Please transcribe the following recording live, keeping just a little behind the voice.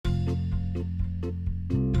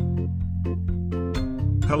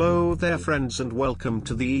Hello there friends and welcome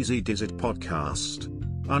to the Easy Diz It podcast.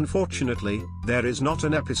 Unfortunately, there is not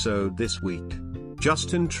an episode this week.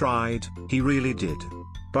 Justin tried, he really did.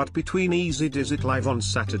 But between Easy Diz It live on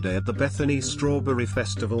Saturday at the Bethany Strawberry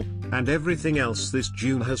Festival, and everything else this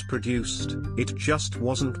June has produced, it just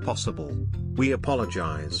wasn't possible. We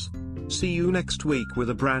apologize. See you next week with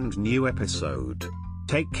a brand new episode.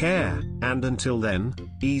 Take care, and until then,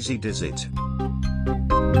 Easy Diz It.